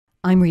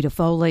I'm Rita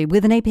Foley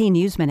with an AP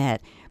News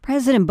Minute.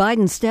 President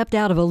Biden stepped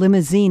out of a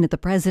limousine at the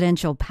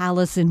presidential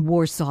palace in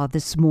Warsaw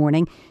this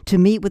morning to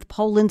meet with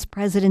Poland's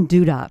President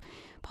Duda.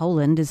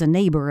 Poland is a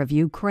neighbor of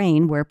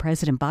Ukraine, where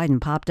President Biden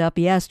popped up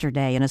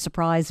yesterday in a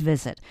surprise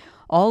visit.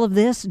 All of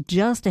this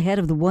just ahead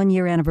of the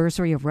one-year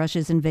anniversary of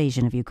Russia's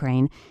invasion of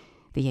Ukraine.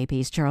 The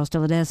AP's Charles de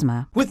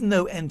Ledesma. With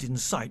no end in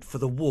sight for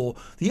the war,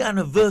 the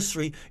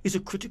anniversary is a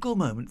critical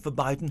moment for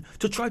Biden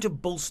to try to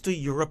bolster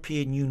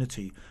European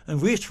unity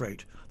and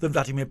reiterate that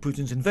Vladimir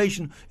Putin's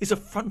invasion is a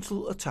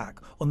frontal attack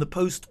on the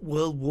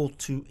post-World War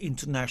II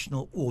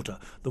international order.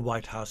 The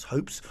White House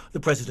hopes the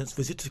president's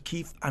visit to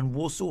Kyiv and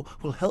Warsaw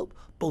will help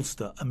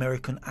bolster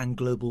American and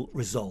global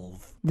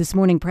resolve. This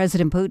morning,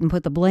 President Putin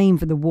put the blame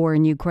for the war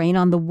in Ukraine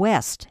on the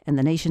West and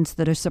the nations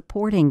that are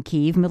supporting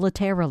Kyiv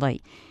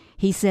militarily.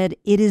 He said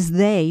it is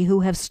they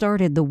who have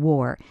started the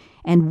war,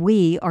 and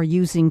we are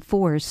using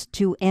force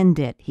to end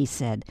it, he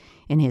said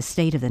in his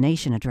State of the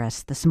Nation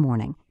address this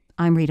morning.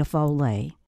 I'm Rita Foley.